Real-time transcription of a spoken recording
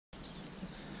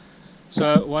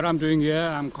So what I'm doing here,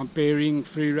 I'm comparing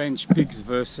free range pigs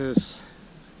versus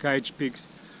cage pigs.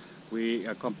 We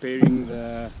are comparing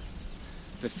the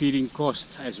feeding cost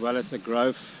as well as the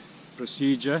growth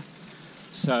procedure.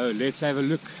 So let's have a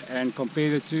look and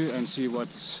compare the two and see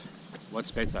what's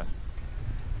better.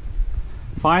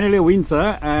 Finally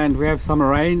winter, and we have some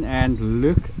rain, and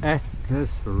look at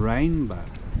this rainbow.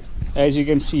 As you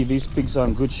can see, these pigs are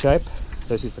in good shape.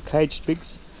 This is the caged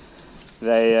pigs.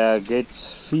 They get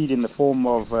feed in the form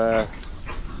of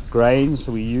grains.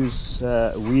 We use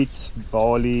wheat,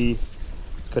 barley,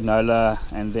 canola,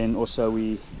 and then also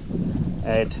we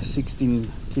add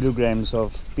 16 kilograms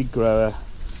of pig grower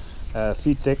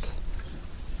feed tech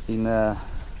in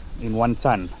 1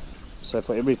 ton. So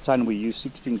for every ton we use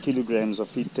 16 kilograms of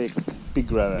feed tech pig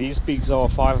grower. These pigs are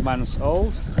 5 months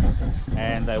old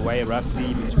and they weigh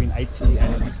roughly between 80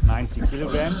 and 90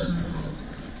 kilograms.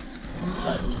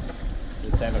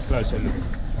 Let's have a closer look.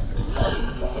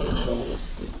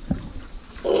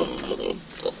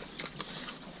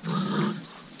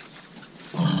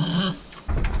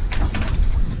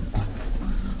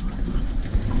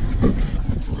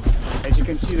 As you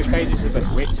can see, the cage is a bit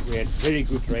wet. We had very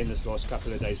good rain this last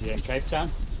couple of days here in Cape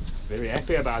Town. Very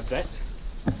happy about that.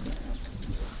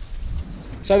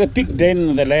 So the pig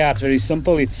den, the layout very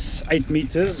simple. It's 8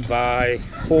 meters by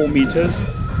 4 meters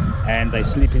and they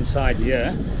sleep inside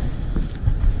here.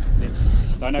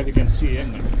 I don't know if you can see it.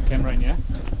 I'm going to put the camera in here.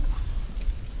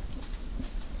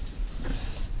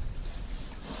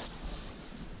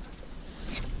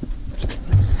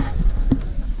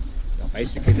 So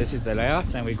basically this is the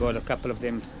layout, and we got a couple of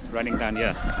them running down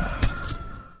here.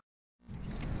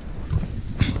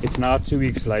 It's now 2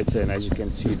 weeks later, and as you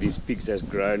can see, these pigs has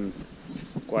grown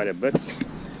quite a bit.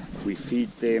 We feed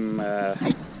them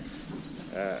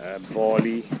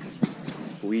barley,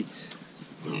 wheat,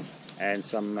 and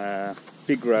some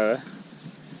pig grower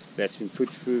that's been put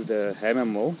through the hammer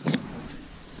mill.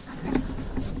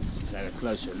 Let's have a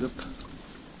closer look.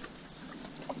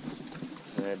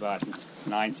 So they're about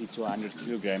 90 to 100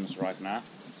 kilograms right now.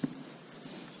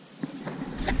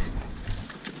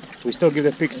 We still give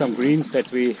the pigs some greens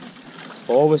that we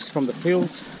harvest from the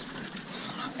fields,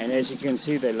 and as you can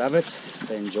see, they love it,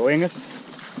 they're enjoying it.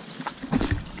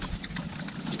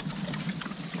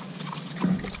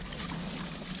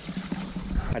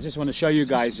 I just want to show you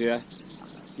guys here.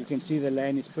 You can see the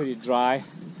land is pretty dry.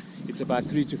 It's about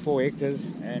 3 to 4 hectares,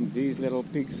 and these little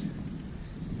pigs,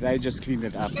 they just cleaned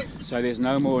it up. So there's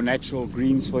no more natural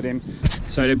greens for them.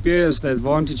 So it appears the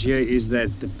advantage here is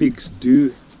that the pigs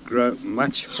do grow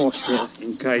much faster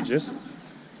in cages,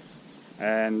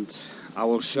 and I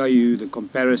will show you the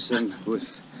comparison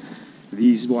with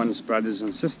these ones, brothers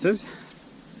and sisters,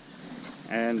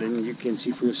 and then you can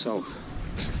see for yourself.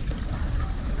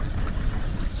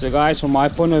 So guys, from my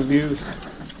point of view,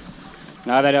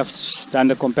 now that I've done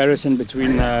the comparison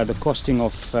between the costing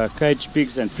of cage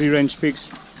pigs and free range pigs,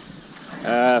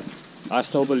 I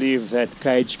still believe that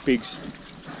cage pigs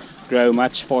grow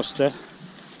much faster.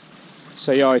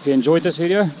 So yeah, if you enjoyed this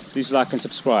video, please like and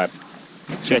subscribe.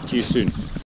 Chat to you soon.